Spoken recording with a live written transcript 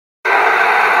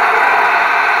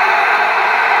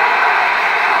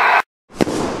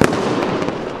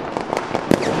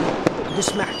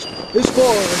This match is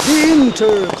for the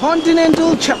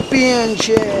Intercontinental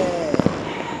Championship.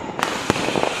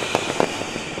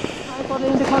 For the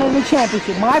Intercontinental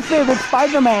Championship, my favorite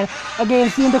Spider-Man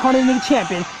against the Intercontinental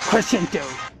Champion, Chris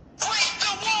Chintu.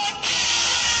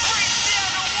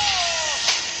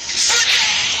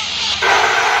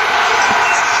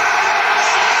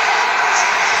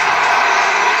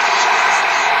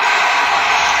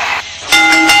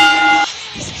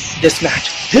 This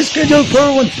match is scheduled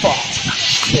for one fall.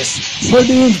 This for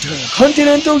the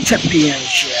Intercontinental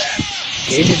Championship.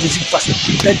 Introducing first,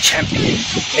 the champion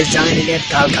is standing at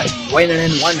Calcutta, weighing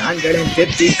in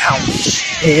 150 pounds.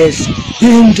 Is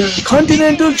the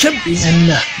Intercontinental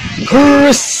Champion,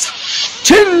 Chris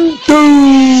Chintu.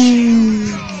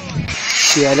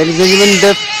 Yeah, ladies and gentlemen,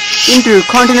 the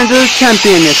Intercontinental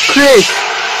Champion is Chris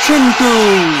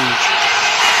Chintu.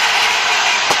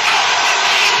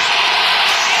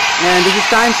 And this is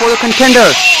time for the contender,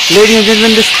 ladies and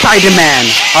gentlemen, the Spiderman,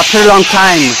 after a long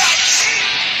time.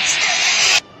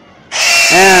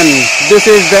 And this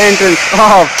is the entrance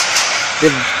of the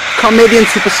comedian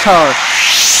superstar,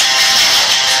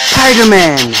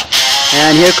 Spiderman.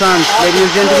 And here comes, ladies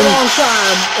and gentlemen,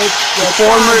 the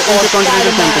former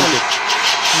Intercontinental Championship.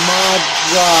 My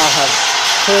God,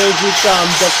 here he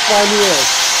comes, the funniest,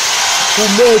 who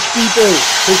makes people,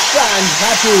 his fans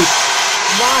happy.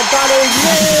 My God,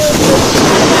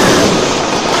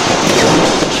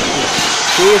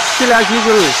 he is still as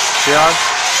usual, yeah.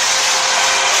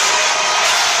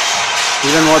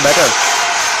 Even more better.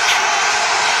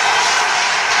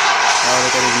 Oh,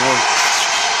 look at his nose.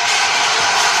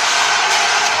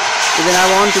 Even I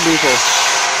want to be so.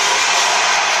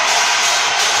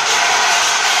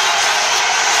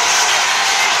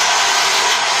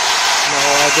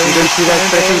 You can see the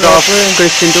expressions of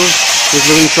Chris Chintu. He's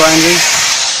looking so angry.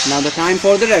 Now the time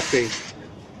for the referee.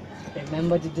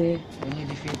 Remember the day when you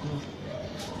defeat me?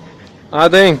 I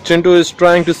think Chintu is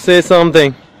trying to say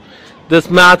something. This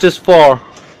match is for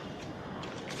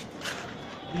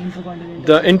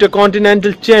the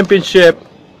Intercontinental Championship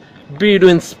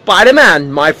between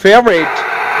Spider-Man, my favorite,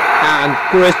 and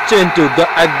Chris Chintu, the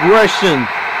aggression.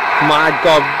 My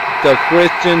God, the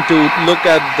Chris Chintu, look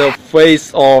at the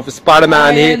face of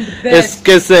Spider-Man. He is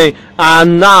kissing,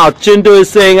 and now Chintu is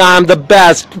saying I'm the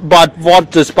best. But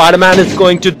what the Spider-Man is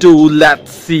going to do,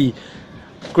 let's see.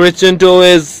 Chris Chintu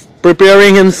is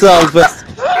preparing himself.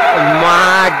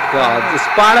 My God, the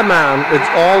Spider-Man is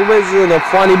always in a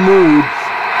funny mood.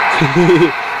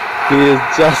 He is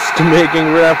just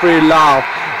making referee laugh,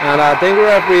 and I think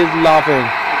referee is laughing.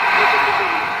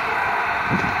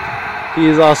 He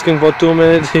is asking for 2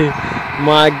 minutes.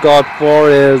 My God, for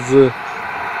his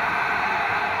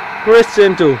Chris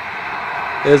Chintu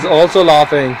is also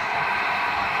laughing.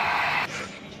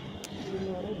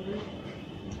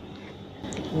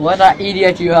 What an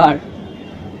idiot you are.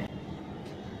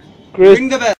 Chris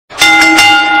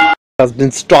has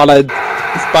been started.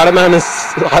 Spider-Man is,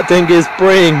 I think, is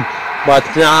praying, but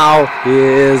now he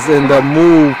is in the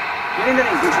move.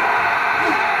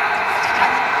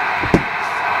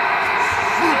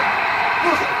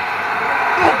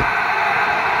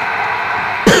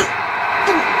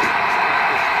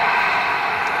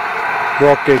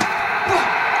 Rocket.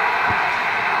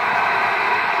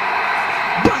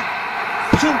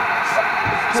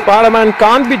 Spider-Man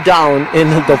can't be down in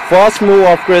the first move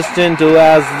of Chris Chintu,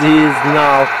 as he is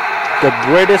now the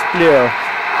greatest player,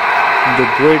 the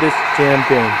greatest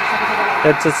champion.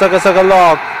 It's a sucker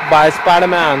lock by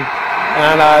Spider-Man,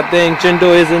 and I think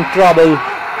Chintu is in trouble.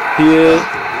 He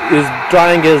is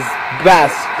trying his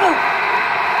best,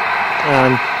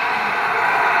 and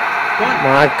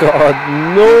my God,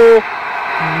 no.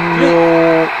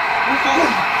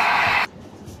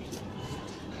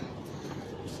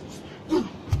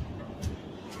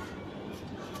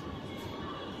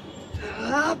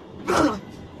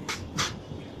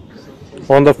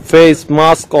 On the face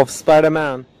mask of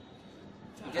Spider-Man.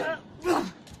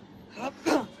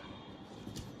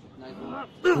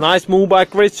 Nice move by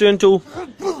Chris Chintu.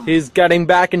 He's getting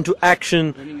back into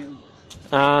action,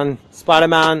 and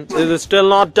Spider-Man is still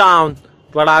not down,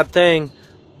 but I think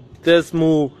this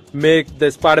move make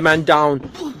the Spider-Man down.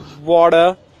 What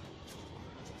a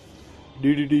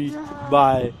DDT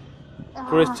by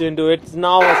Chris Chintu. It's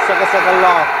now a sucker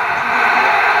lock.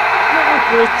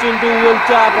 Chris Chintu will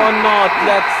tap or not.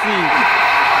 Let's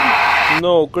see.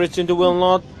 No, Chris Chintu will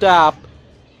not tap.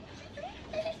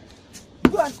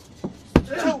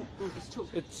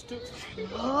 It's two.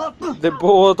 They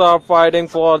both are fighting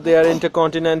for their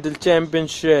Intercontinental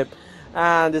Championship.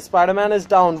 And the Spider-Man is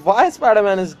down. Why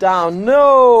Spider-Man is down?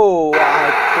 No!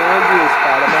 I told you,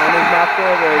 Spider-Man is my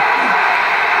favorite.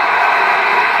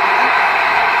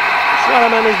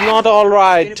 Spider-Man is not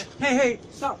alright. Hey,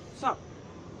 stop.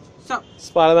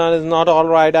 Spider-Man is not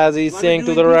alright as he's saying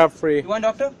to the referee. You want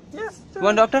doctor? Yes. You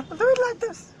want doctor? Do it like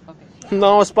this. Okay.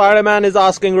 Now Spider-Man is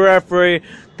asking referee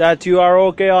that you are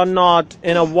okay or not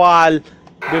in a while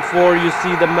before you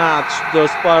see the match. The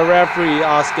referee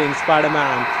asking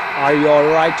Spider-Man, are you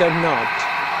alright or not?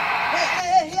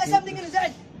 Hey, he has something in his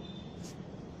head.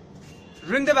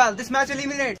 Ring the bell. This match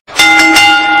eliminate.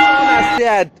 I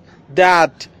said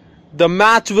that the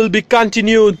match will be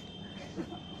continued.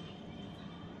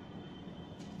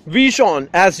 Vishon,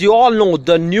 as you all know,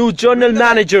 the new general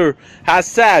manager has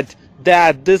said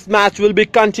that this match will be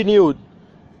continued.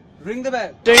 Ring the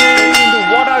bell.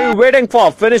 What are you waiting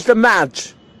for? Finish the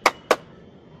match.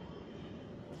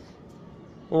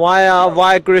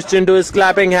 Why Chris Chintu is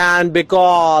clapping hand?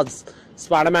 Because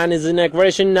Spider-Man is in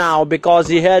aggression now because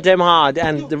he hit him hard,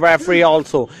 and the referee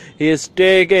also. He is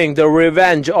taking the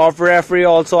revenge of referee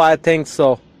also, I think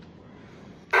so.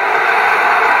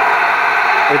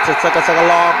 It's a sucker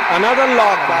lock. Another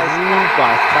lock by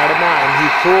Spider-Man. He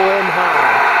threw him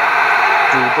hard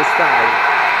to the side.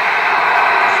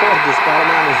 What this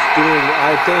Spider-Man is doing,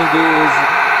 I think he is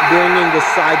bringing the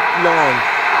side long.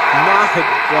 My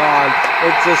God,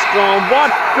 it's a strong.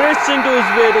 What Chris Chintu is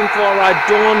waiting for, I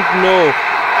don't know.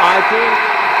 I think.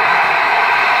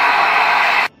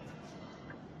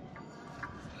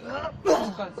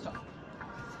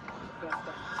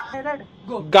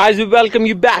 Guys, we welcome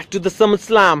you back to the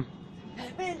SummerSlam.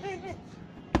 Hey.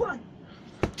 1,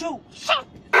 2, shot.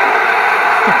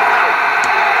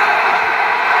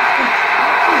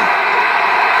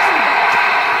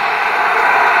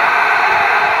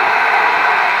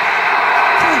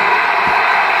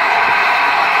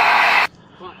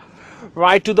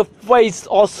 Right to the face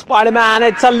of Spider-Man.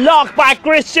 It's a lock by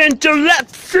Chris Chintu.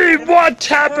 Let's see what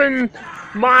happened.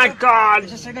 My God.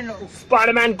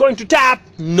 Spider-Man going to tap.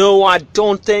 No, I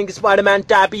don't think Spider-Man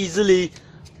tap easily.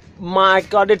 My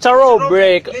God, it's a rope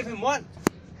break. Leave him. 1,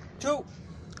 2,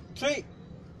 3,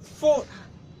 4.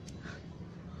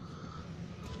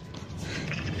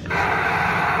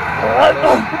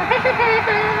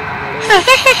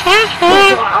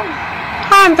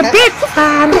 I'm the big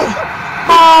fan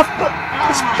of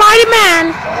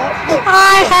Spider-Man.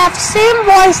 I have same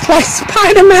voice like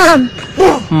Spider-Man.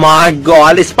 My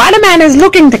God, Spider-Man is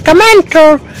looking the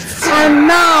commenter, and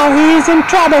now he is in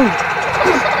trouble.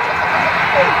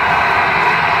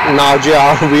 Now,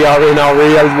 JR, we are in our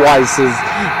real voices.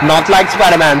 Not like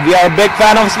Spider-Man. We are a big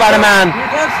fan of Spider-Man.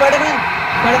 Spider-Man.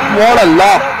 What a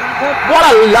lock. What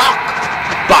a lock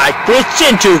by Chris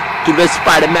Chintu to the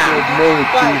Spider-Man.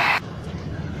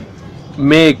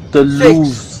 Make the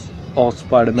lose of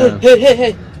Spider-Man.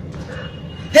 Hey,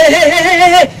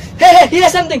 he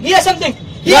has something. He has something.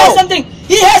 I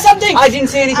didn't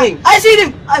say anything. I see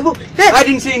him. I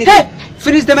didn't say anything. Hey.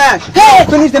 Finish the match. Hey.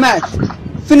 Finish the match.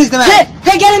 Finish the match.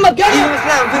 Hey, get him up. Get him up.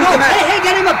 Finish the match. Hey,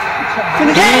 get him up.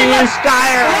 Finish Get him He up. is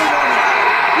tired.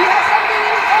 He has something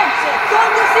in his head. Go on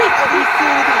the seat. I didn't say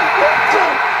anything.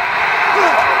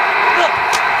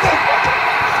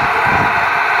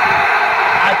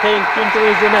 I think Chintu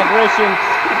is in aggression.